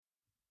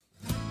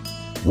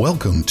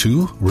Welcome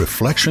to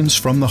Reflections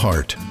from the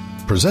Heart,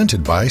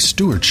 presented by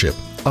Stewardship,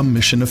 a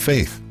Mission of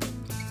Faith.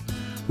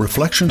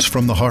 Reflections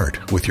from the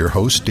Heart with your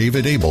host,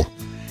 David Abel,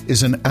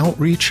 is an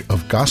outreach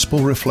of gospel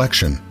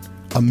reflection,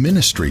 a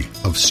ministry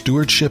of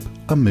Stewardship,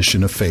 a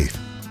Mission of Faith.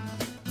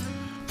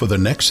 For the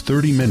next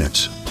 30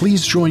 minutes,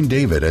 please join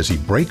David as he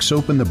breaks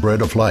open the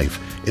bread of life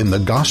in the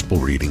gospel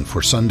reading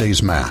for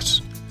Sunday's Mass.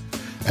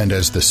 And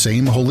as the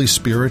same Holy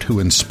Spirit who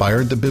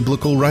inspired the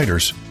biblical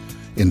writers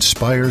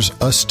inspires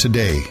us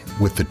today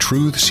with the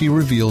truths he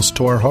reveals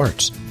to our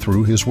hearts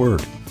through his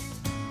word.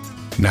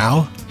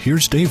 Now,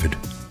 here's David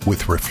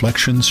with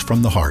Reflections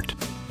from the Heart.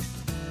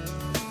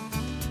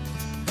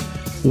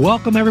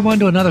 Welcome, everyone,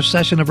 to another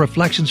session of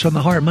Reflections from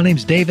the Heart. My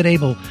name's David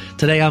Abel.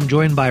 Today I'm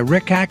joined by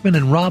Rick Hackman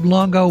and Rob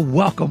Longo.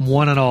 Welcome,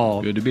 one and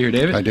all. Good to be here,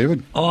 David. Hi,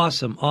 David.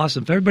 Awesome.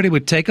 If everybody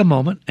would take a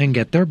moment and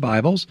get their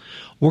Bibles,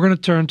 we're going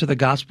to turn to the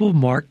Gospel of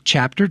Mark,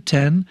 chapter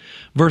 10,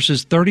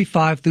 verses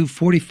 35 through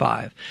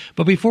 45.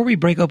 But before we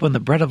break open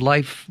the bread of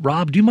life,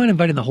 Rob, do you mind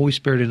inviting the Holy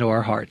Spirit into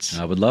our hearts?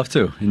 I would love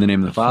to. In the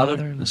name of the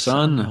Father, the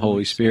Son, the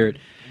Holy Spirit.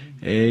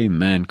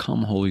 Amen.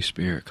 Come, Holy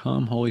Spirit.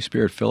 Come, Holy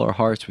Spirit, fill our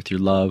hearts with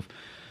your love.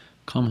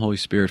 Come, Holy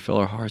Spirit, fill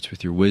our hearts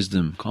with your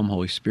wisdom. Come,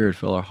 Holy Spirit,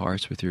 fill our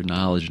hearts with your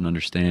knowledge and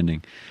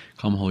understanding.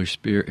 Come, Holy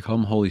Spirit,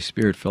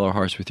 fill our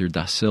hearts with your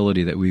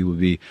docility, that we will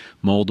be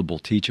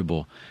moldable,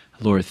 teachable.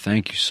 Lord,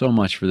 thank you so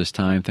much for this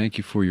time. Thank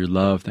you for your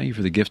love. Thank you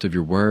for the gift of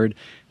your word.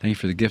 Thank you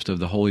for the gift of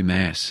the Holy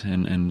Mass.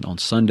 And on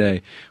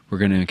Sunday, we're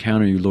going to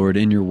encounter you, Lord,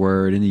 in your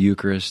word, in the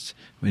Eucharist,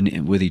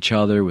 with each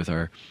other, with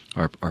our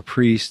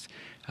priest.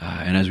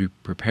 And as we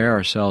prepare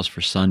ourselves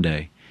for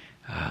Sunday,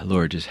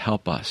 Lord, just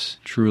help us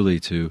truly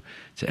to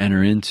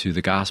enter into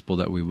the gospel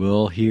that we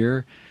will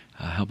hear.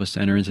 Help us to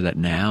enter into that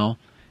now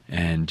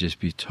and just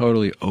be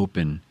totally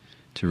open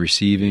to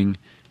receiving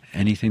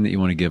anything that you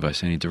want to give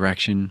us, any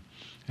direction,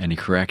 any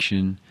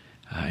correction,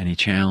 any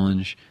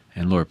challenge.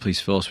 And Lord, please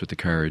fill us with the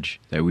courage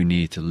that we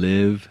need to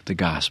live the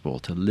gospel,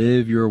 to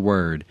live your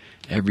word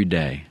every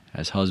day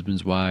as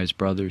husbands, wives,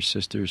 brothers,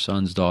 sisters,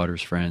 sons,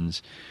 daughters,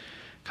 friends,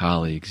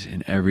 colleagues,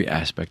 in every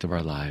aspect of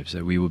our lives,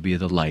 that we will be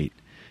the light,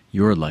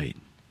 your light,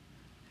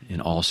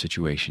 in all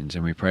situations.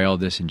 And we pray all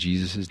this in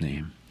Jesus'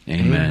 name.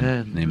 Amen.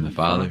 In the name of the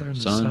Father, and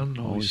Son,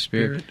 Holy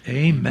Spirit.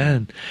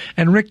 Amen.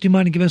 And Rick, do you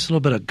mind giving us a little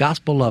bit of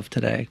gospel love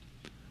today?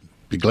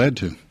 Be glad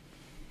to.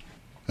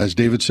 As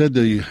David said,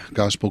 the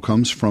gospel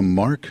comes from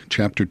Mark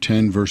chapter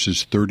 10,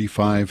 verses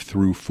 35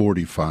 through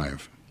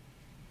 45.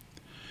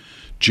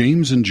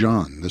 James and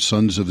John, the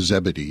sons of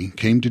Zebedee,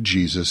 came to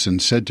Jesus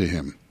and said to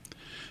him,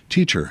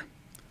 "Teacher,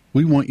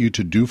 we want you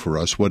to do for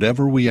us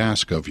whatever we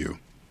ask of you."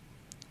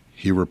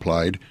 He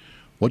replied,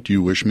 "What do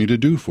you wish me to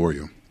do for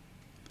you?"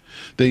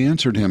 They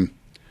answered him,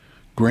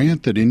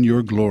 "Grant that in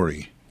your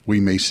glory we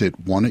may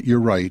sit one at your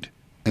right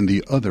and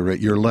the other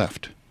at your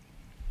left."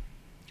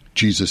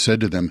 Jesus said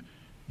to them,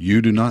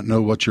 "You do not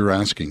know what you're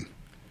asking.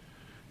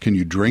 Can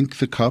you drink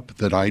the cup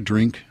that I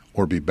drink,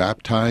 or be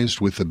baptized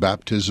with the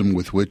baptism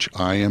with which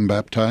I am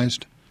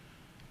baptized?"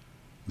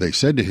 They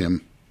said to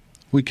him,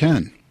 "We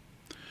can."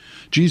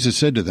 Jesus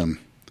said to them,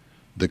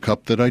 "The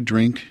cup that I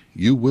drink,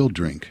 you will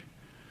drink,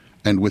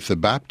 and with the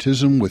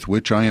baptism with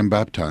which I am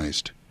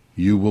baptized,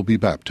 you will be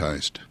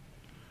baptized.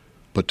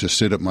 But to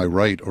sit at my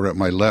right or at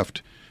my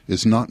left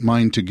is not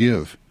mine to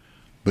give,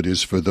 but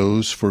is for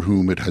those for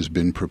whom it has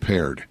been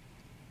prepared."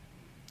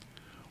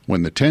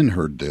 When the 10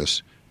 heard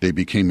this, they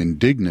became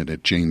indignant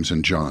at James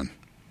and John.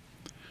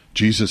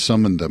 Jesus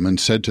summoned them and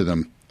said to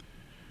them,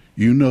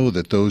 "You know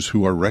that those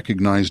who are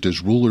recognized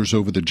as rulers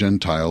over the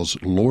Gentiles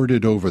lord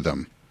it over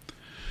them,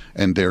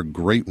 and their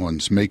great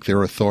ones make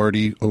their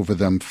authority over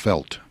them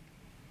felt.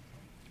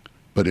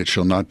 But it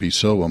shall not be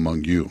so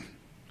among you.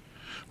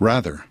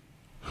 Rather,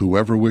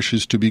 whoever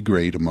wishes to be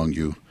great among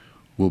you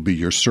will be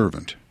your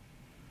servant.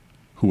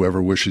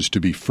 Whoever wishes to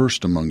be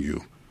first among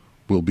you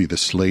will be the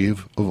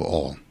slave of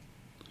all.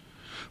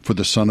 For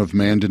the Son of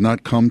Man did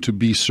not come to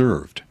be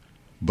served,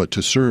 but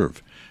to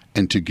serve,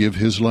 and to give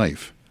his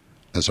life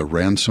as a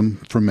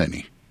ransom for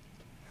many."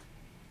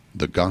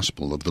 The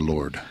Gospel of the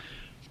Lord.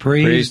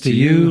 Praise to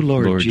you,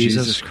 Lord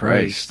Jesus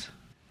Christ.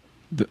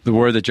 The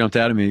word that jumped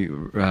out at me,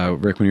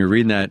 Rick, when you were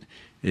reading that,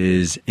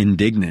 is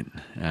indignant.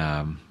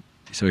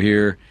 So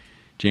here,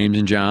 James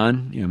and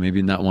John,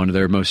 maybe not one of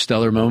their most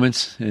stellar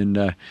moments in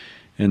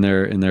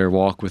their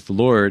walk with the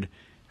Lord,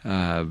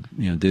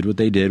 did what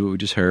they did, what we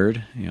just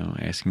heard,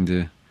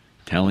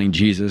 telling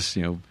Jesus,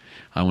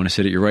 I want to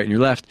sit at your right and your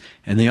left,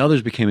 and the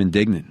others became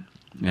indignant.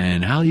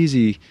 And how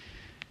easy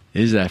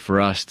is that for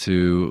us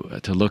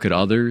to look at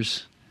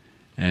others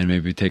and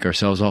maybe take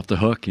ourselves off the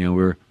hook?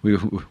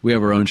 We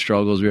have our own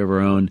struggles, we have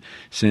our own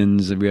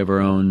sins, and we have our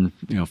own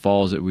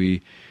falls that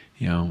we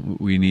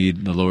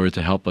need the Lord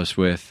to help us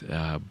with.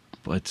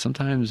 But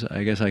sometimes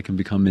I guess I can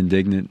become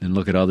indignant and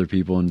look at other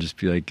people and just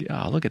be like,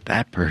 "Oh, look at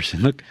that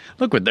person!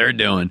 Look what they're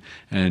doing!"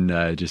 And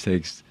it just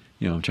takes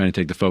trying to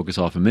take the focus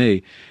off of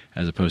me,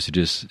 as opposed to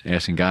just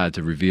asking God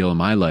to reveal in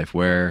my life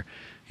where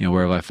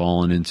have I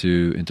fallen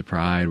into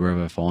pride, where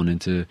have I fallen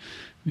into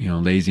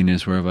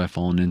laziness, where have I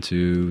fallen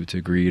into,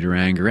 to greed or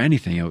anger,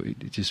 anything.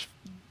 It just,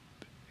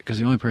 because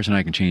the only person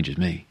I can change is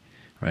me,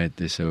 right?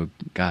 So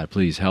God,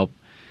 please help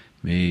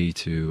me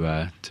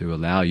to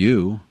allow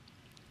you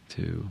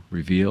to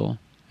reveal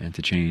and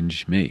to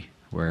change me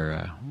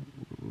where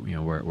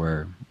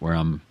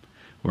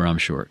I'm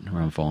short,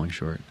 where I'm falling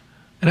short.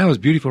 And that was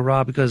beautiful,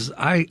 Rob, because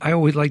I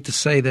always like to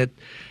say that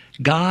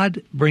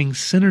God brings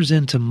sinners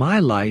into my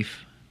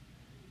life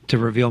to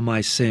reveal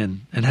my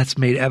sin. And that's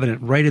made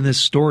evident right in this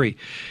story.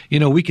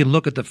 We can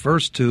look at the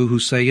first two who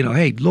say,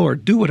 hey,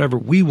 Lord, do whatever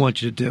we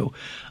want you to do.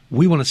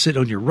 We want to sit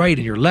on your right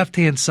and your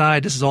left-hand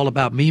side. This is all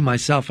about me,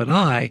 myself, and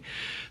I.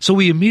 So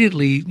we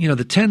immediately,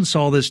 the 10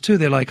 saw this too.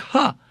 They're like,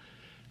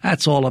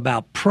 that's all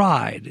about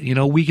pride.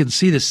 We can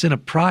see the sin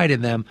of pride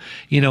in them,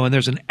 and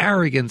there's an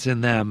arrogance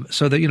in them.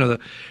 So that,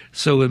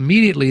 so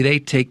immediately they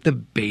take the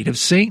bait of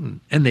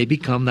Satan and they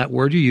become, that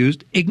word you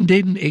used,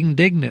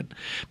 indignant.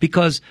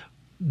 Because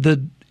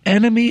the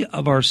enemy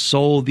of our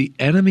soul, the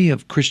enemy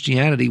of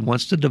Christianity,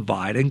 wants to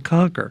divide and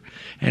conquer.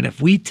 And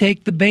if we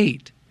take the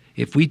bait,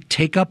 if we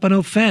take up an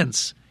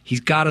offense,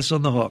 he's got us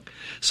on the hook.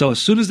 So as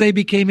soon as they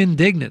became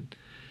indignant,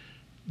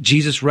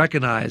 Jesus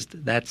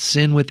recognized that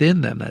sin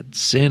within them, that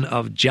sin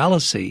of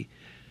jealousy.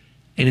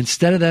 And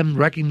instead of them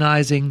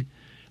recognizing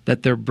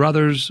that their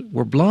brothers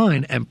were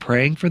blind and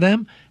praying for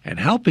them and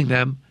helping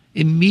them,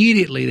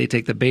 immediately they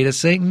take the bait of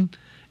Satan,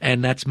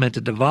 and that's meant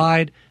to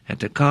divide and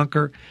to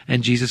conquer,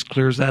 and Jesus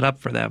clears that up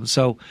for them.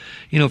 So,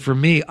 for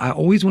me, I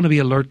always want to be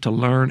alert to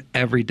learn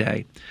every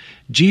day.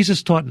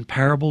 Jesus taught in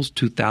parables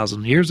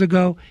 2,000 years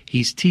ago.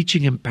 He's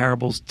teaching in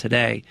parables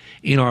today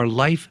in our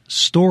life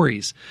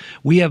stories.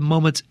 We have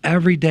moments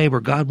every day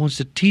where God wants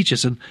to teach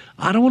us, and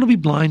I don't want to be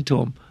blind to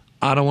him.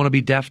 I don't want to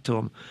be deaf to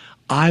him.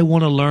 I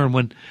want to learn.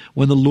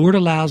 When the Lord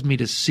allows me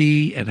to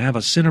see and have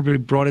a sinner be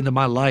brought into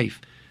my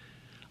life,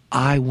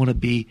 I want to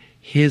be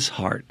his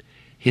heart,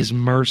 his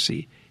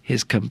mercy,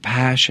 his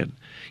compassion,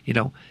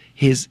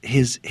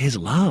 his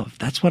love.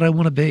 That's what I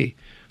want to be.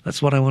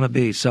 That's what I want to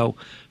be. So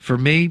for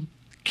me,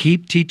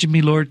 keep teaching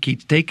me, Lord.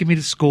 Keep taking me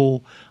to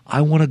school.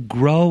 I want to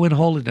grow in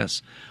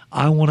holiness.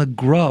 I want to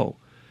grow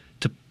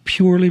to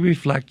purely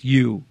reflect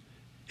you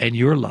and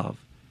your love,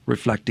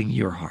 reflecting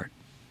your heart.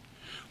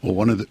 Well,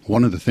 one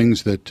of the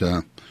things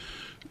that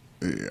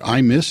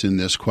I miss in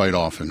this quite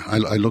often,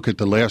 I look at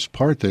the last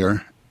part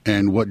there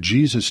and what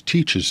Jesus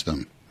teaches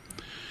them.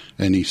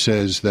 And he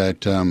says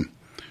that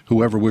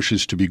whoever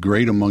wishes to be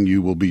great among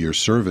you will be your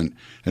servant,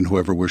 and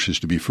whoever wishes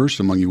to be first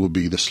among you will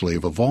be the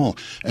slave of all.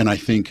 And I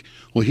think,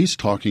 well, he's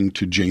talking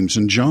to James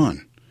and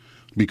John,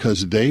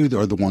 because they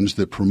are the ones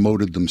that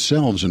promoted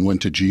themselves and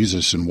went to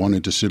Jesus and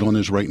wanted to sit on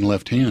his right and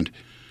left hand.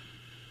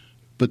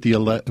 But the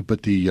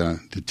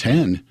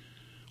 10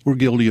 were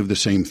guilty of the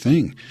same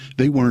thing.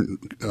 They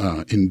weren't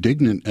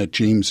indignant at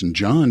James and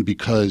John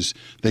because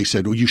they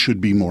said, well, you should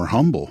be more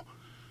humble.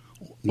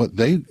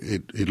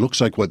 It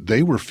looks like what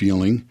they were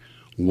feeling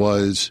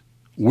was,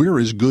 we're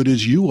as good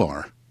as you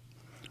are.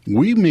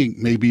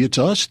 Maybe it's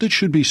us that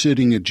should be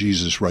sitting at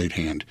Jesus' right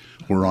hand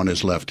or on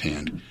his left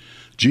hand.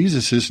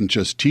 Jesus isn't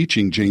just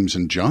teaching James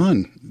and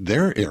John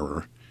their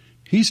error.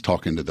 He's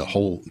talking to the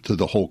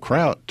whole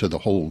crowd, to the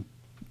whole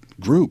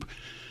group,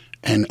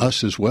 and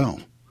us as well,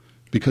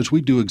 because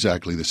we do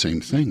exactly the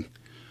same thing.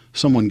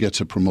 Someone gets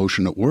a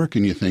promotion at work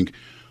and you think,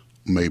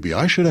 maybe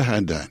I should have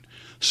had that.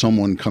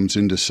 Someone comes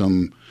into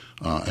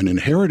an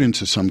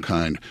inheritance of some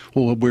kind.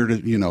 Well,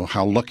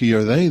 how lucky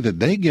are they that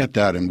they get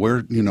that, and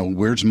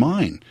where's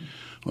mine?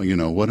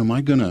 Well, when am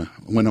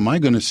I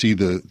gonna see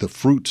the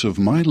fruits of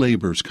my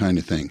labors, kind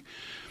of thing?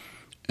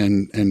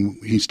 And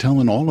he's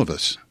telling all of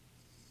us,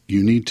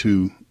 you need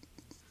to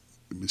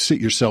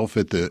sit yourself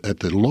at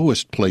the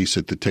lowest place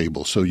at the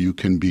table so you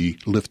can be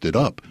lifted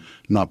up,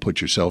 not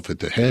put yourself at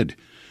the head,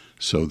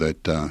 so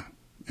that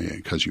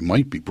because you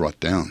might be brought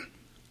down.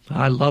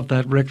 I love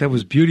that, Rick. That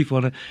was beautiful.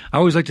 And I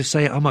always like to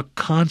say I'm a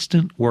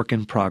constant work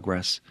in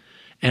progress,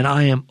 and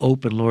I am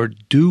open, Lord.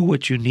 Do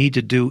what you need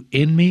to do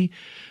in me,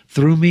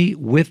 through me,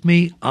 with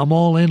me. I'm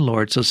all in,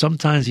 Lord. So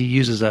sometimes he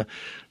uses a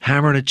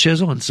hammer and a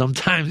chisel, and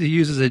sometimes he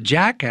uses a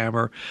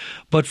jackhammer.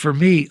 But for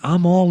me,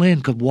 I'm all in.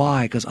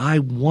 Why? Because I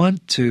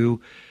want to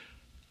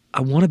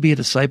be a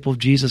disciple of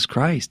Jesus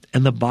Christ.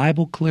 And the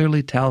Bible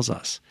clearly tells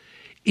us,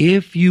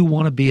 if you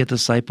want to be a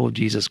disciple of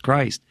Jesus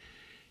Christ,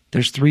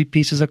 there's 3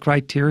 pieces of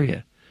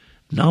criteria.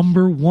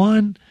 Number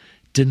 1,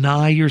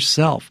 deny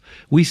yourself.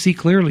 We see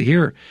clearly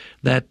here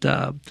that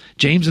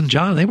James and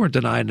John, they weren't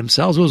denying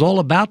themselves. It was all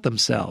about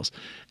themselves.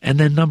 And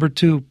then number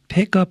 2,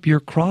 pick up your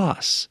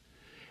cross.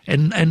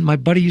 And my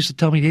buddy used to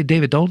tell me, hey,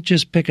 David, don't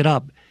just pick it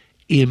up,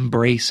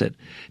 embrace it.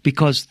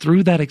 Because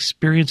through that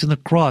experience in the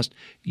cross,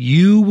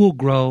 you will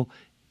grow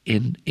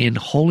in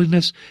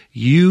holiness.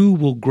 You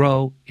will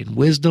grow in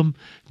wisdom.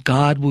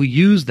 God will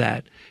use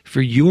that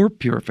for your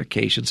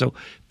purification. So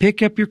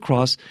pick up your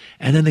cross,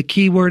 and then the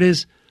key word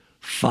is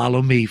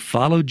follow me,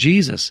 follow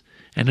Jesus.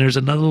 And there's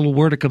another little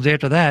word that comes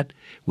after that,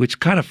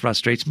 which kind of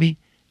frustrates me,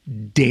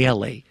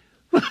 daily.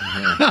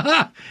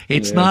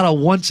 It's not a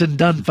once and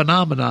done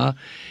phenomena.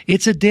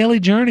 It's a daily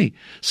journey.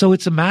 So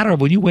it's a matter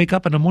of when you wake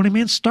up in the morning,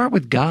 man, start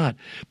with God.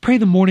 Pray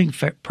the morning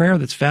prayer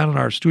that's found in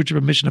our Stewardship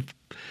and Mission of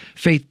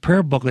Faith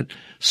prayer booklet.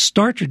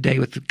 Start your day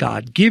with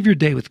God. Give your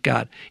day with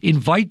God.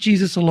 Invite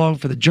Jesus along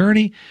for the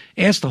journey.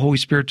 Ask the Holy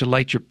Spirit to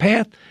light your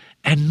path.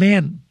 And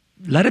man,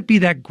 let it be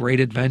that great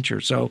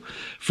adventure. So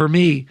for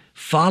me,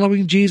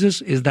 following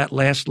Jesus is that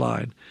last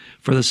line.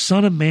 For the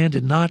Son of Man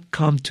did not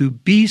come to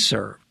be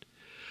served,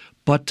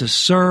 but to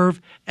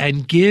serve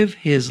and give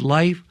his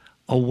life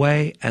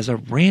away as a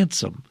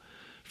ransom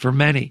for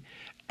many.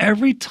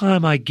 Every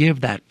time I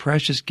give that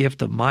precious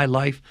gift of my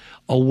life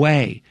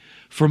away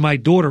for my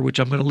daughter, which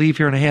I'm going to leave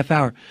here in a half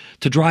hour,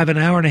 to drive an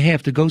hour and a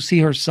half to go see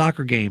her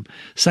soccer game,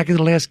 second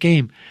to last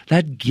game,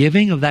 that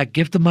giving of that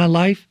gift of my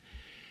life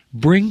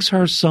brings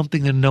her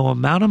something that no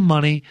amount of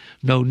money,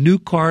 no new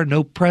car,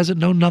 no present,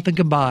 no nothing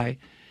can buy.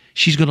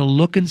 She's going to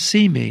look and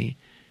see me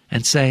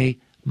and say,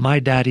 my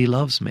daddy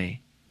loves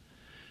me.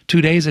 2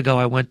 days ago,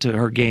 I went to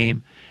her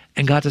game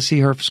and got to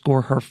see her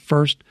score her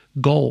first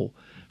goal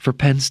for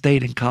Penn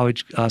State in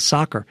college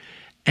soccer.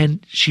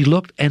 And she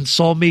looked and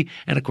saw me.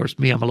 And of course,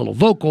 me, I'm a little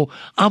vocal.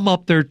 I'm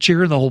up there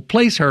cheering. The whole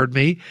place heard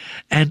me.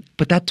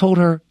 But that told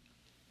her,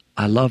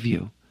 I love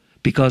you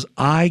because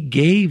I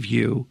gave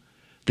you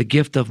the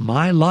gift of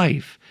my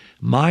life,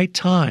 my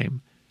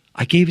time.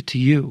 I gave it to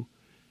you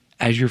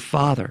as your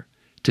father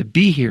to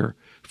be here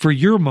for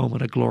your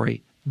moment of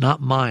glory,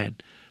 not mine.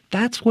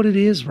 That's what it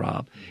is,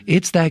 Rob.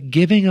 It's that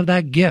giving of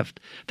that gift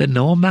that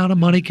no amount of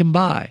money can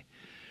buy.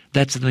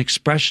 That's an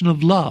expression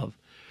of love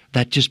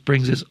that just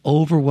brings this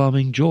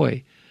overwhelming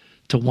joy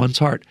to one's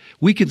heart.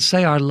 We can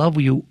say I love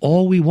you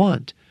all we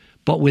want,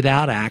 but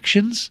without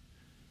actions,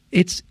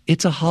 it's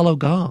a hollow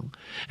gong.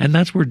 And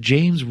that's where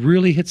James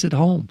really hits it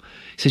home.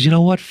 He says, you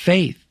know what?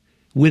 Faith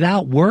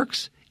without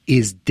works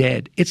is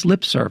dead. It's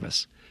lip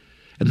service.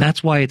 And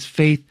that's why it's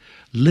faith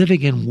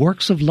living in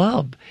works of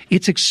love.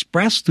 It's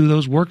expressed through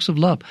those works of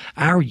love.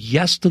 Our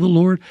yes to the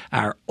Lord,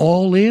 our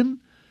all in,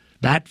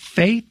 that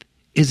faith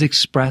is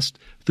expressed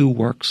through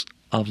works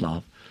of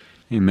love.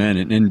 Amen.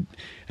 And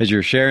as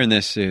you're sharing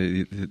this,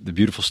 the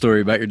beautiful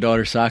story about your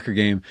daughter's soccer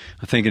game,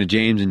 I'm thinking of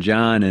James and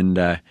John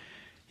and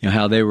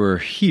how they were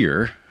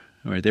here,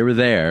 right? They were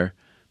there,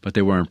 but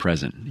they weren't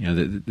present.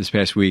 This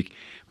past week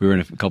we were in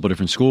a couple of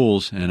different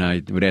schools, and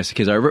I would ask the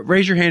kids,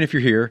 raise your hand if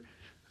you're here.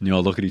 And they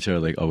all look at each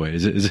other like, oh, wait,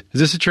 is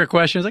this a trick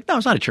question? I was like, no,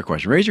 it's not a trick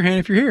question. Raise your hand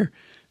if you're here.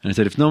 And I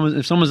said, if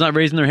someone's not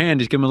raising their hand,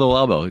 just give them a little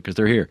elbow because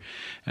they're here.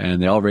 And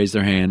they all raised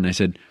their hand. And I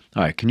said,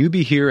 all right, can you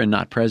be here and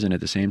not present at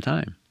the same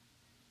time?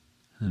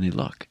 And they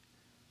look.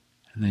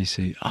 And they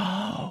say,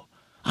 oh,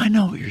 I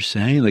know what you're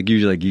saying. Like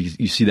usually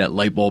you see that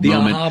light bulb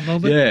moment. Aha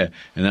moment. Yeah.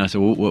 And then I said,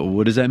 well,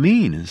 what does that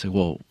mean? And they said,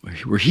 well,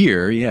 we're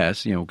here,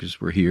 yes, because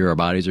we're here, our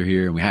bodies are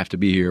here, and we have to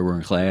be here, we're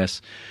in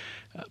class.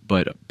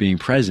 But being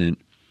present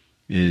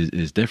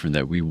is different,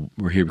 that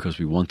we're here because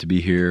we want to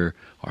be here,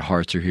 our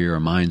hearts are here, our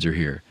minds are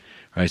here,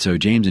 right? So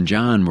James and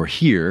John were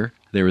here,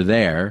 they were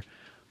there,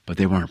 but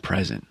they weren't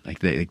present. Like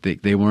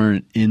they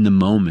weren't in the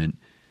moment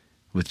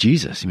with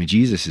Jesus. I mean,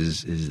 Jesus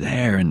is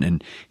there,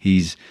 and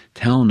he's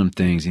telling them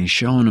things, and he's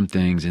showing them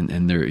things,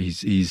 and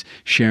he's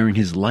sharing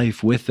his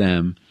life with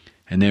them,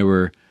 and they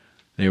were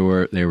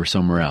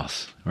somewhere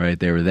else, right?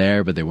 They were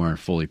there, but they weren't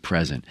fully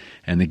present.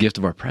 And the gift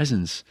of our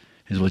presence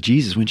is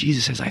when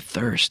Jesus says, I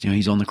thirst,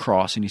 he's on the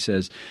cross and he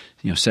says,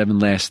 7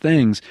 last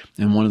things.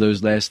 And one of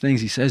those last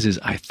things he says is,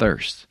 I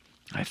thirst.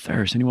 I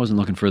thirst. And he wasn't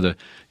looking for the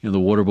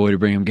water boy to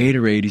bring him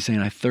Gatorade. He's saying,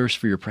 I thirst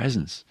for your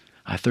presence.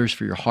 I thirst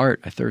for your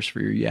heart. I thirst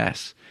for your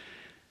yes.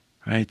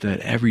 Right?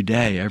 That every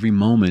day, every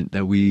moment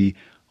that we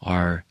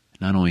are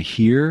not only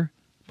here,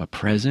 but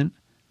present,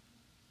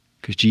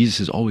 because Jesus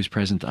is always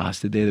present to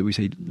us. The day that we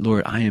say,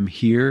 Lord, I am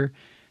here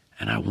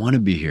and I want to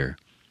be here.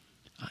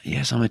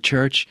 Yes, I'm at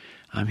church.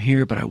 I'm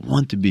here, but I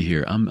want to be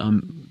here.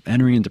 I'm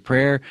entering into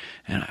prayer,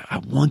 and I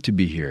want to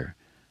be here.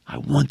 I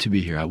want to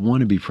be here. I want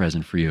to be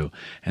present for you.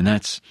 And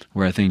that's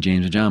where I think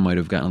James and John might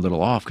have gotten a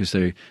little off, because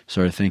they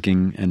started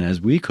thinking, and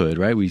as we could,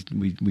 right? We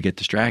get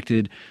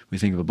distracted. We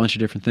think of a bunch of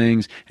different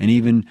things, and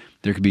even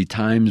there could be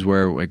times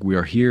where we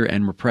are here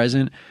and we're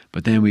present,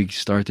 but then we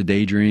start to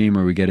daydream,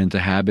 or we get into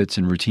habits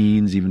and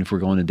routines. Even if we're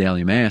going to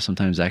daily mass,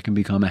 sometimes that can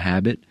become a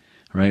habit,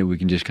 right? We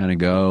can just kind of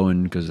go,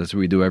 and because that's what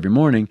we do every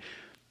morning.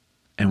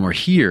 And we're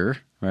here,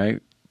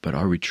 right? But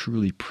are we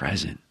truly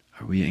present?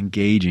 Are we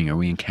engaging? Are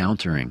we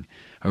encountering?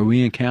 Are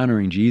we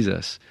encountering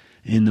Jesus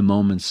in the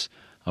moments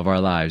of our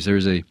lives?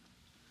 There's a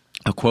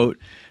quote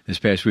this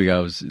past week. I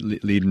was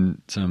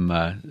leading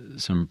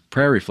some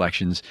prayer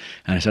reflections,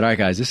 and I said, all right,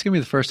 guys, this is going to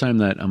be the first time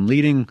that I'm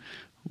leading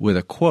with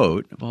a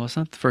quote. Well, it's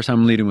not the first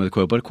time I'm leading with a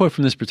quote, but a quote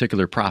from this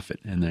particular prophet.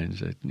 And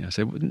then I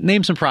said,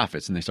 name some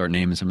prophets. And they start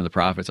naming some of the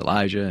prophets,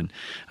 Elijah and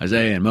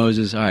Isaiah and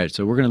Moses. All right,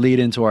 so we're going to lead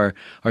into our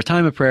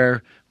time of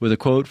prayer with a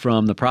quote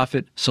from the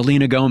prophet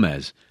Selena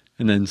Gomez.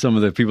 And then some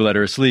of the people that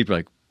are asleep are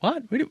like,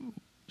 what?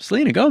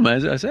 Selena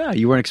Gomez? I said,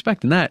 you weren't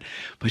expecting that.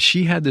 But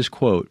she had this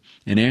quote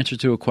in answer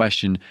to a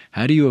question,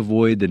 how do you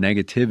avoid the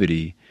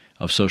negativity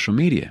of social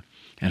media?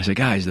 And I said,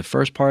 guys, the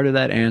first part of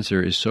that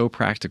answer is so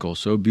practical,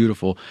 so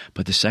beautiful,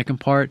 but the second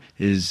part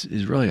is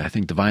really, I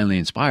think, divinely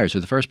inspired. So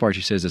the first part,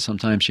 she says that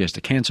sometimes she has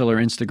to cancel her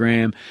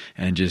Instagram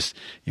and just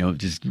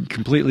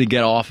completely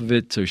get off of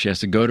it. So she has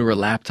to go to her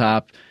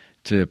laptop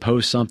to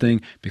post something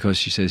because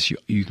she says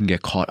you can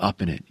get caught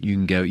up in it. You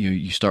can go,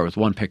 you start with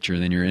one picture,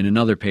 then you're in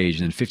another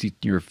page, and then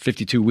you're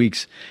 52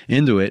 weeks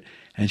into it,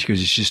 and she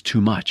goes, it's just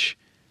too much.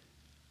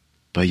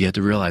 But you have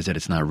to realize that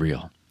it's not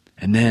real.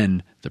 And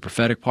then the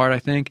prophetic part, I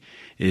think,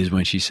 is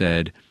when she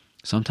said,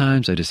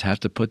 sometimes I just have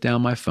to put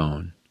down my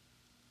phone,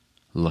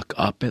 look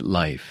up at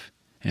life,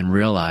 and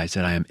realize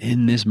that I am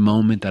in this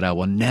moment that I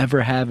will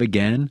never have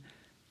again,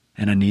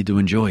 and I need to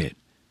enjoy it.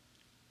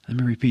 Let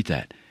me repeat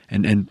that.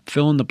 And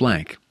fill in the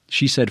blank.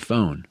 She said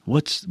phone.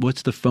 What's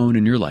the phone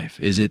in your life?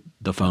 Is it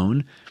the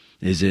phone?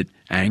 Is it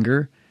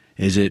anger?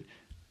 Is it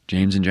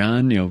James and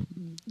John,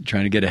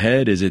 trying to get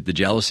ahead? Is it the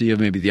jealousy of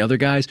maybe the other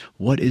guys?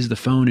 What is the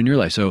phone in your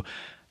life? So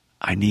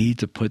I need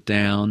to put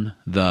down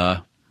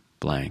the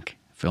blank.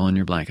 Fill in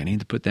your blank. I need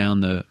to put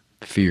down the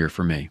fear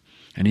for me.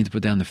 I need to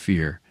put down the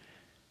fear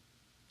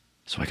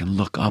so I can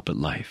look up at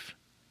life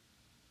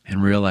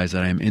and realize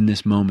that I am in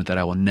this moment that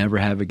I will never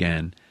have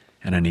again,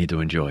 and I need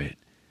to enjoy it.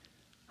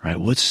 Right?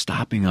 What's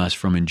stopping us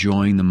from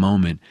enjoying the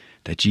moment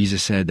that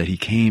Jesus said that he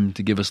came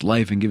to give us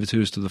life and give it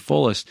to us to the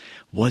fullest?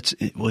 What's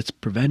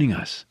preventing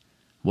us?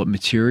 What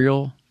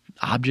material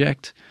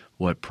object?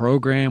 What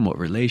program? What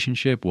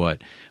relationship?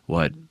 What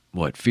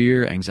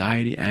fear,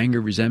 anxiety,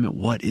 anger, resentment?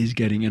 What is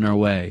getting in our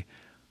way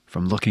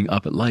from looking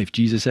up at life?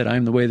 Jesus said, I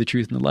am the way, the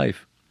truth, and the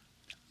life.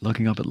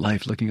 Looking up at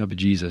life, looking up at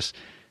Jesus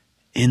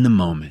in the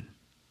moment,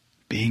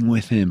 being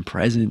with him,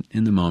 present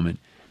in the moment,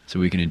 so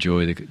we can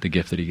enjoy the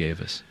gift that he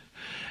gave us.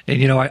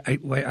 And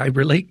I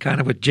relate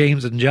kind of with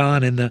James and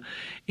John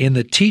in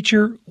the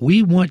teacher,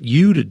 we want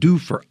you to do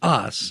for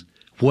us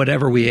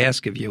whatever we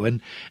ask of you.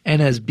 And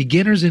as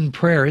beginners in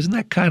prayer, isn't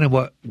that kind of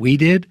what we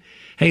did?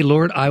 Hey,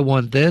 Lord, I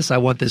want this. I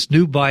want this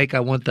new bike.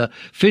 I want the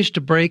fish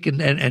to break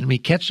and we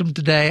catch them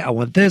today. I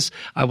want this.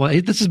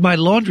 This is my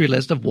laundry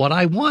list of what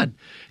I want.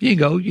 You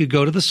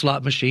go to the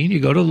slot machine,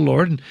 you go to the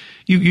Lord, and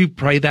you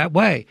pray that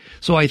way.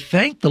 So I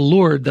thank the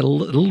Lord that a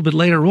little bit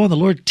later on, the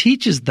Lord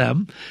teaches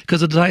them,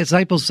 because the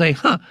disciples say,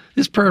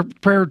 this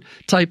prayer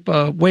type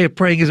way of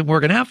praying isn't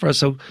working out for us.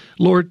 So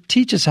Lord,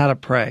 teach us how to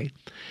pray.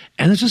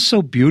 And it's just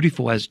so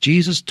beautiful. As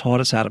Jesus taught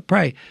us how to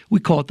pray, we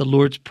call it the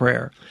Lord's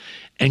Prayer.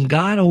 And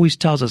God always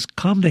tells us,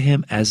 come to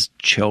him as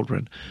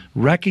children,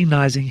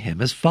 recognizing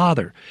him as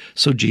Father.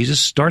 So Jesus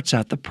starts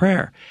out the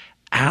prayer,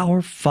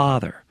 our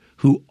Father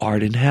who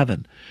art in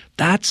heaven.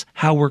 That's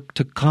how we're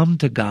to come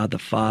to God the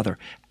Father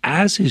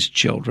as his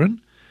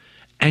children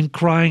and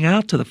crying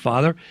out to the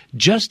Father,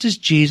 just as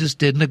Jesus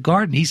did in the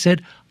garden. He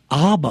said,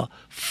 Abba,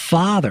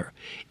 Father,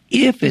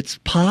 if it's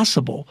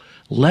possible,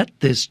 let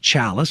this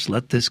chalice,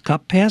 let this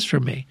cup pass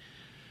from me.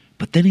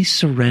 But then he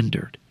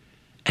surrendered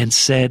and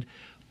said,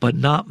 but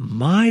not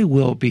my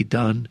will be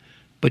done,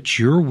 but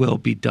your will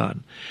be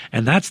done.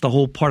 And that's the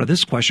whole part of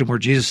this question where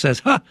Jesus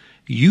says,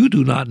 you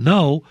do not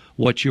know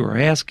what you are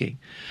asking.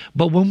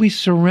 But when we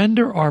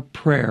surrender our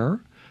prayer,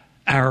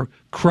 our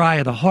cry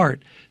of the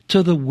heart,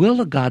 to the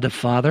will of God the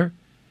Father,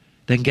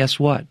 then guess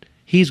what?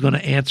 He's going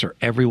to answer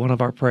every one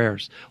of our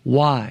prayers.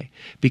 Why?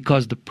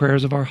 Because the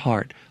prayers of our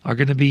heart are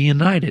going to be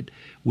united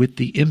with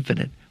the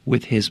infinite,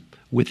 with his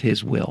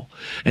will.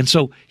 And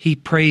so he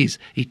prays,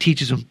 he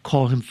teaches him,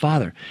 call him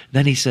Father.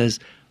 Then he says,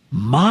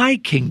 your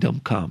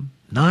kingdom come,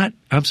 not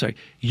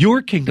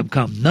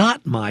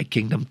my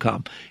kingdom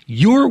come.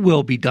 Your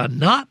will be done,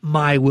 not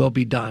my will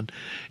be done,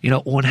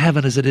 on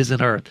heaven as it is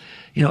in earth.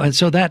 And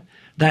so that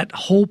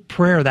whole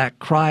prayer, that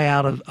cry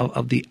out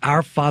of the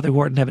Our Father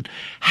who art in heaven,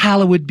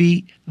 hallowed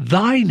be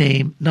thy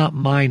name, not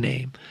my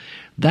name.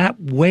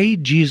 That way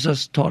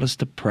Jesus taught us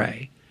to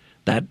pray,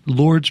 that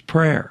Lord's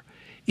Prayer,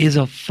 is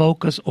a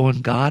focus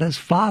on God as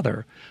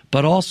Father,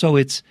 but also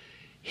it's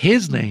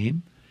his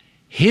name,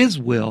 his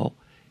will,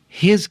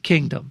 his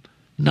kingdom,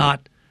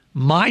 not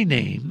my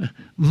name,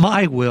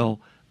 my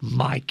will,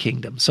 my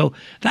kingdom. So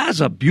that's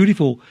a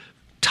beautiful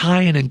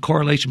tie-in and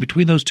correlation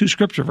between those two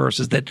scripture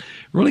verses that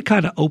really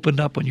kind of opened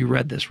up when you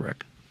read this,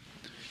 Rick.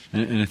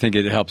 And I think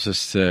it helps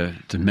us to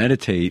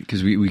meditate,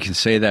 because we can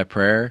say that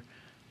prayer,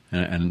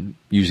 and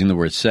using the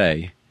word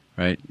say,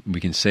 right?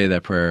 We can say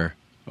that prayer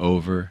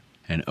over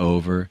and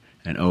over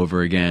and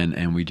over again,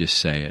 and we just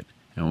say it,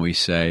 and we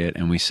say it,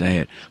 and we say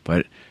it.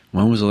 But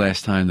when was the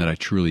last time that I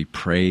truly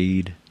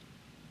prayed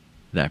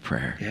that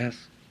prayer?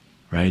 Yes.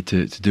 Right?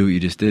 To do what you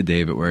just did,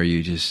 David, where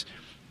you just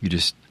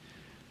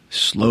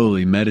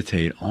slowly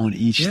meditate on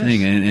each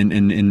thing. And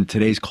in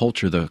today's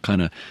culture, the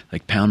kind of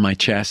like pound my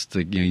chest,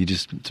 you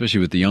just,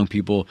 especially with the young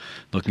people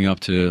looking up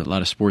to a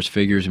lot of sports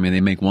figures. I mean, they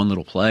make one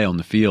little play on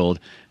the field,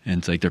 and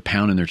it's like they're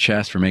pounding their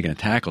chest for making a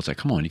tackle. It's like,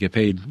 come on, you get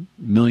paid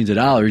millions of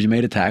dollars. You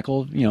made a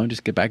tackle,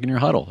 just get back in your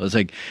huddle. It's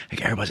like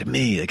everybody's like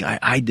me. Like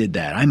I did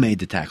that. I made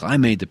the tackle. I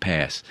made the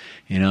pass.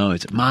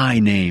 It's my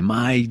name,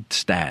 my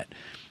stat.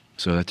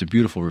 So that's a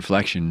beautiful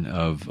reflection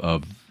of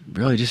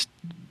really just,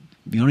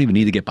 you don't even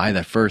need to get by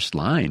that first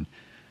line.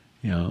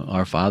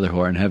 Our Father who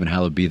art in heaven,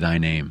 hallowed be thy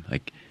name.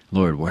 Like,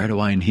 Lord, where do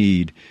I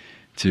need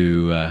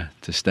to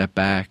step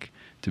back,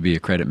 to be a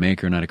credit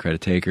maker, not a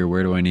credit taker?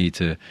 Where do I need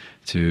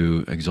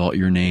to exalt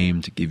your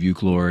name, to give you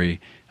glory?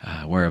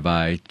 Where have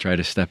I tried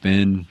to step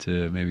in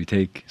to maybe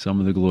take some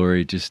of the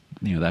glory? Just,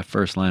 that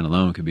first line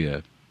alone could be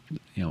a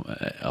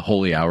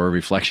holy hour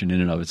reflection in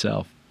and of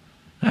itself.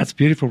 That's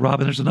beautiful, Rob.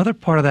 And there's another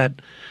part of that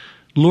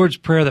Lord's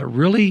Prayer that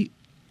really,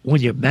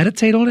 when you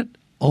meditate on it,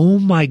 oh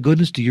my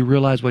goodness, do you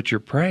realize what you're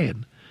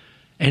praying?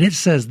 And it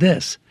says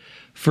this: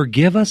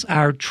 forgive us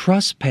our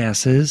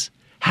trespasses.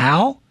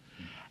 How?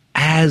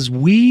 As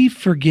we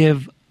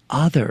forgive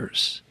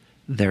others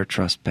their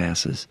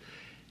trespasses.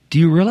 Do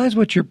you realize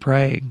what you're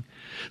praying?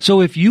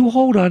 So if you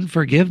hold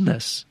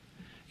unforgiveness,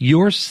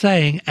 you're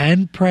saying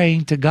and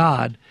praying to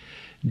God,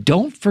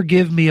 don't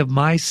forgive me of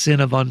my sin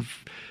of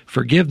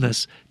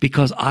unforgiveness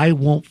because I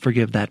won't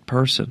forgive that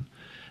person.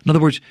 In other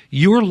words,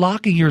 you're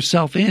locking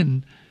yourself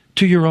in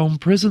to your own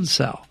prison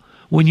cell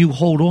when you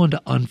hold on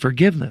to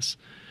unforgiveness.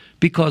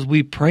 Because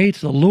we pray to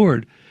the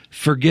Lord,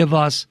 forgive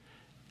us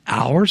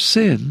our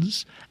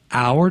sins,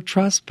 our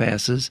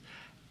trespasses,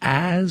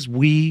 as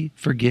we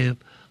forgive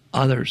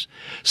others.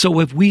 So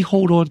if we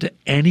hold on to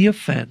any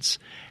offense,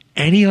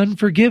 any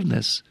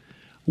unforgiveness,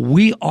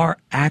 we are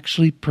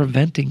actually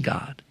preventing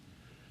God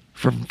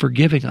from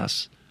forgiving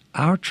us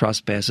our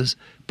trespasses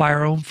by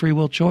our own free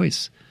will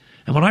choice.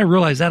 And when I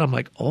realize that, I'm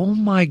like, oh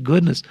my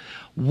goodness,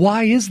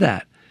 why is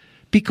that?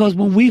 Because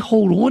when we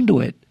hold on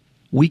to it,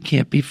 we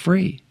can't be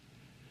free.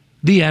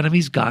 The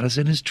enemy's got us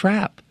in his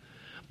trap.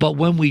 But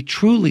when we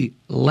truly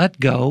let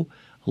go,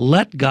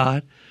 let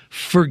God,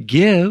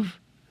 forgive,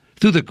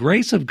 through the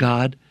grace of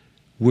God,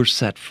 we're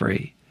set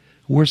free.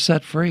 We're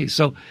set free.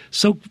 So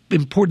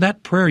important,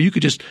 that prayer, you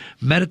could just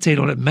meditate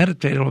on it. And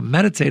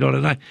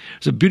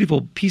there's a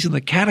beautiful piece in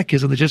the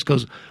Catechism that just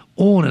goes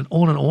on and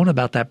on and on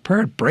about that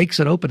prayer. It breaks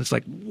it open. It's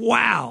like,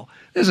 wow,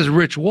 this is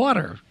rich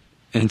water.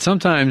 And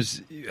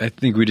sometimes I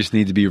think we just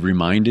need to be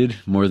reminded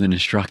more than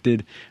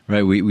instructed,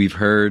 right? We've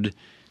heard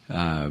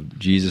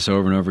Jesus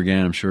over and over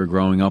again. I'm sure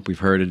growing up we've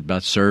heard it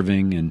about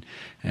serving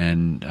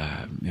and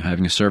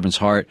having a servant's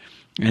heart.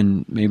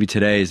 And maybe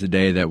today is the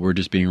day that we're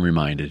just being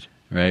reminded,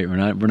 right? We're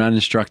not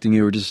instructing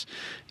you. We're just,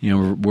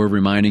 we're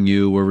reminding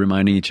you. We're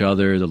reminding each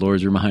other. The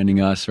Lord's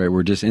reminding us, right?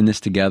 We're just in this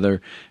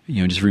together.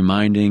 Just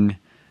reminding,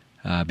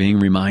 being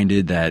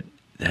reminded that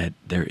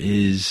there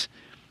is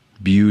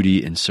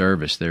beauty in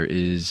service. There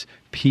is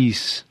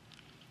peace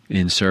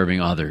in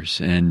serving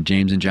others. And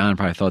James and John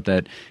probably thought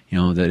that,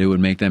 that it would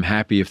make them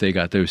happy if they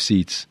got those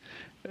seats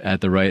at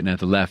the right and at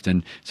the left.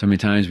 And so many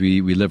times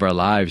we live our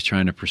lives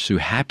trying to pursue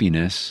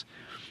happiness.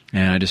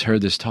 And I just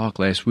heard this talk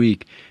last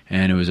week,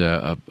 and it was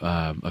a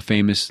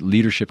famous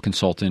leadership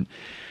consultant.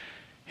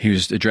 He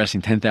was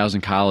addressing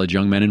 10,000 college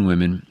young men and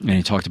women, and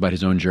he talked about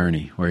his own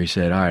journey, where he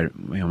said, all right,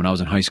 when I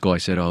was in high school, I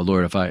said, oh,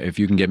 Lord, if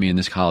you can get me in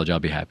this college, I'll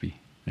be happy.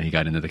 And he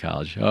got into the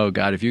college. Oh,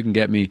 God, if you can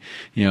get me,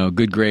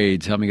 good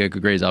grades, help me get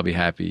good grades, I'll be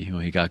happy.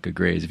 He got good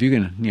grades. If you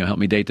can, help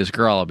me date this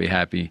girl, I'll be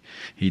happy.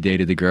 He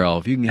dated the girl.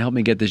 If you can help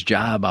me get this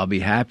job, I'll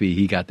be happy.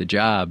 He got the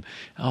job.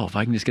 Oh, if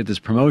I can just get this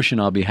promotion,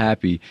 I'll be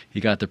happy.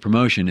 He got the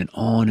promotion, and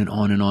on and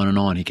on and on and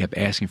on. He kept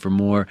asking for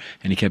more,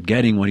 and he kept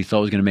getting what he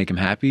thought was going to make him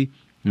happy.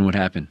 And what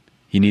happened?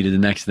 He needed the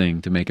next thing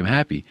to make him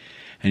happy.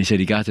 And he said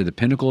he got to the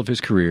pinnacle of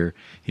his career.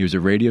 He was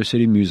at Radio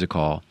City Music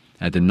Hall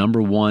at the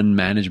 #1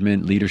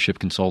 management leadership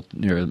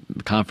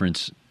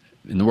conference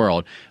in the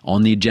world,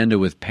 on the agenda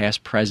with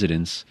past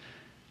presidents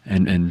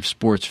and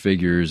sports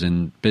figures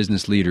and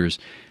business leaders.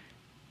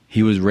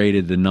 He was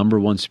rated the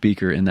 #1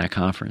 speaker in that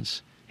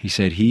conference. He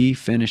said he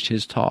finished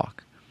his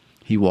talk.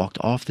 He walked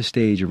off the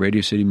stage of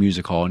Radio City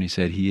Music Hall, and he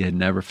said he had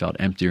never felt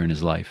emptier in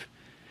his life.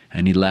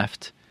 And he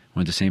left,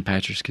 went to St.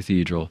 Patrick's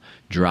Cathedral,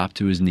 dropped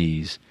to his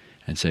knees,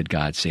 and said,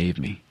 God, save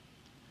me.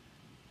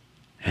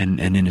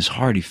 And in his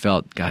heart, he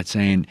felt God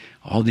saying,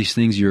 all these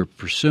things you're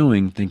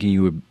pursuing, thinking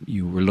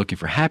you were looking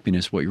for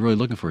happiness, what you're really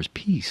looking for is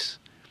peace.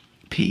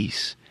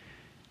 Peace.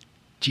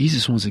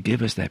 Jesus wants to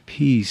give us that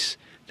peace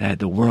that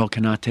the world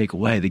cannot take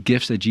away. The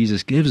gifts that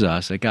Jesus gives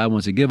us, that God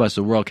wants to give us,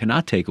 the world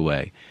cannot take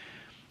away.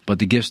 But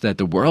the gifts that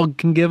the world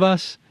can give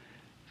us,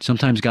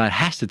 sometimes God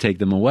has to take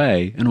them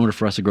away in order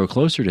for us to grow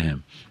closer to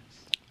Him.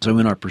 So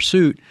in our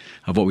pursuit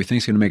of what we think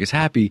is going to make us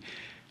happy,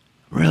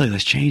 really,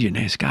 let's change it and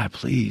ask God,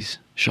 please,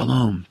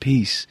 shalom,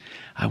 peace.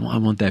 I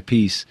want that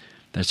peace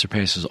that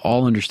surpasses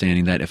all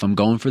understanding, that if I'm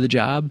going for the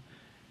job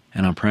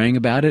and I'm praying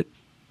about it,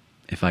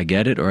 if I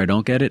get it or I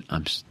don't get it,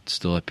 I'm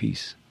still at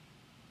peace.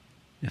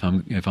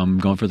 If I'm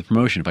going for the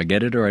promotion, if I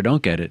get it or I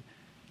don't get it,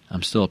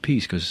 I'm still at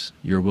peace because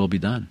your will be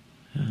done.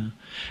 Yeah.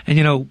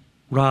 And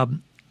Rob,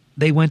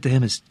 they went to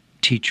him as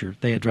teacher.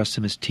 They addressed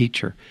him as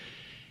teacher.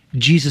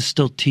 Jesus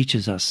still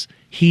teaches us.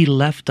 He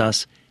left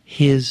us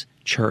his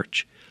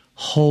church,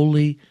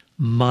 Holy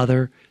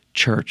Mother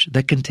Church,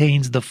 that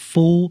contains the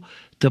full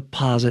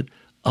deposit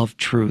of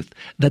truth,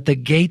 that the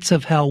gates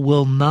of hell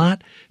will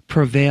not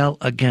prevail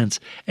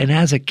against. And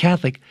as a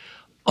Catholic,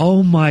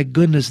 oh my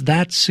goodness,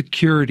 that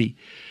security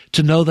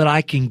to know that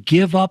I can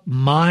give up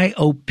my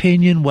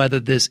opinion, whether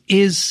this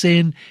is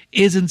sin,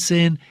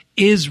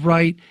 is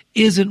right,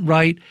 isn't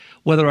right,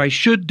 whether I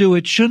should do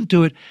it, shouldn't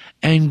do it,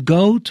 and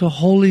go to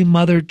Holy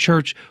Mother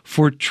Church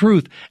for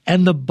truth.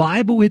 And the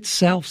Bible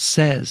itself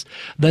says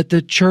that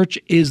the church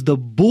is the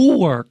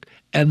bulwark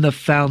and the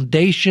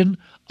foundation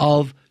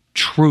of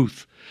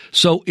truth.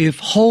 So if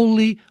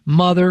Holy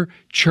Mother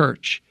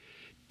Church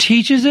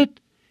teaches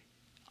it,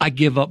 I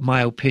give up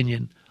my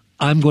opinion.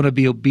 I'm going to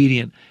be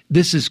obedient.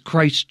 This is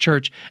Christ's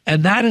church.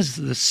 And that is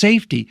the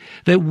safety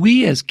that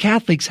we as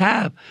Catholics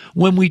have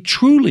when we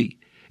truly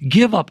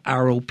give up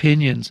our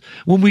opinions,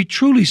 when we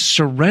truly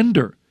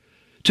surrender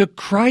to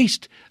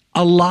Christ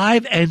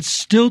alive and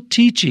still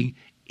teaching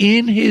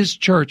in his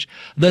church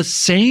the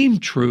same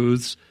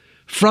truths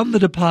from the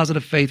deposit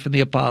of faith from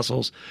the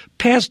apostles,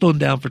 passed on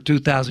down for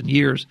 2,000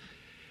 years.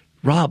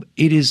 Rob,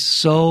 it is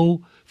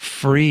so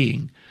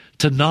freeing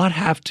to not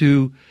have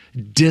to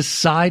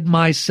decide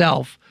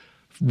myself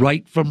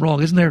right from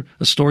wrong. Isn't there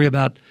a story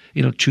about,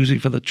 choosing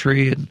for the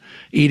tree and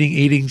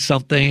eating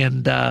something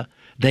and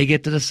they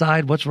get to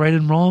decide what's right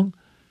and wrong?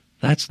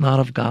 That's not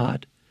of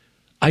God.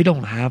 I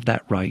don't have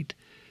that right.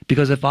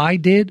 Because if I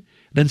did,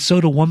 then so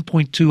do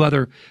 1.2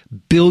 other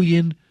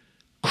billion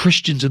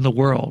Christians in the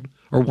world,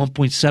 or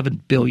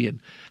 1.7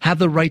 billion, have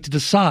the right to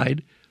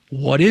decide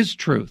what is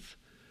truth,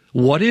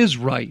 what is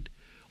right,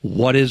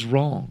 what is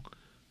wrong.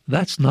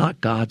 That's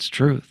not God's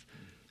truth.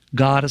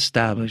 God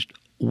established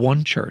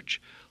one church,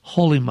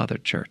 Holy Mother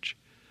Church,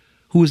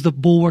 who is the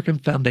bulwark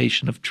and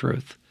foundation of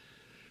truth,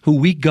 who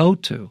we go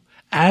to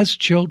as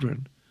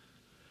children.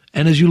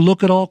 And as you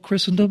look at all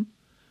Christendom,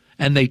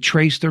 and they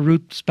trace their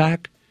roots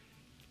back,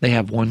 they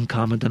have one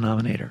common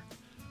denominator,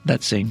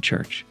 that same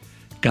church.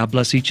 God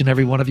bless each and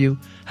every one of you.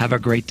 Have a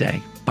great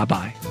day.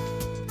 Bye-bye.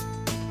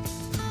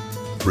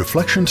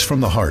 Reflections from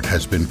the Heart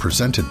has been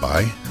presented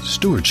by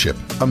Stewardship,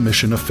 a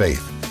Mission of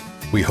Faith.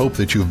 We hope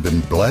that you've been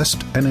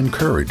blessed and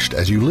encouraged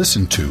as you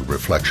listen to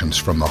Reflections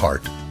from the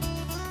Heart.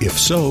 If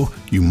so,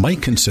 you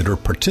might consider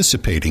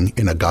participating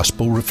in a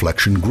gospel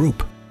reflection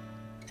group.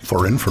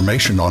 For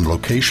information on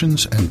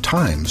locations and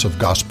times of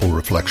gospel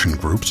reflection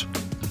groups,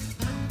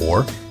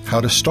 or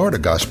how to start a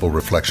gospel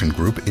reflection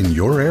group in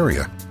your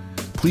area,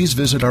 please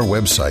visit our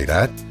website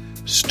at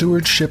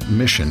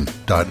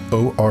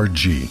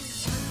stewardshipmission.org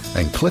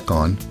and click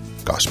on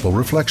Gospel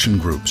Reflection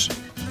Groups,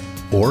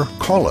 or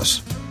call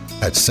us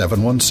at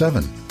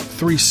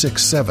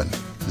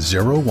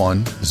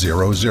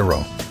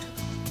 717-367-0100.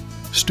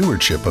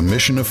 Stewardship, a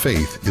Mission of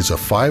Faith is a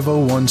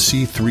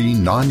 501c3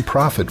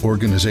 nonprofit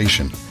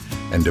organization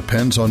and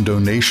depends on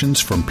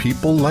donations from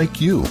people like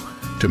you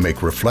to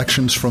make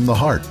Reflections from the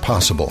Heart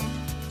possible.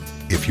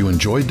 If you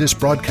enjoyed this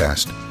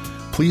broadcast,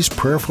 please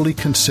prayerfully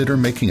consider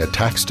making a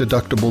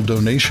tax-deductible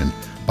donation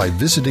by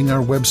visiting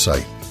our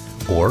website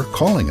or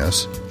calling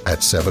us at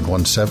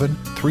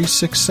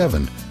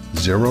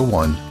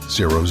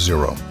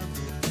 717-367-0100.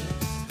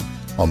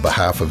 On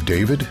behalf of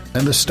David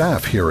and the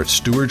staff here at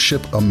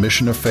Stewardship, a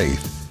Mission of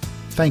Faith,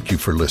 thank you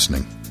for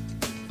listening.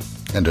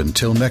 And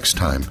until next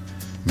time,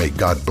 may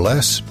God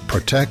bless,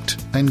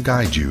 protect, and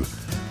guide you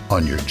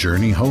on your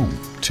journey home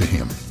to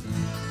Him.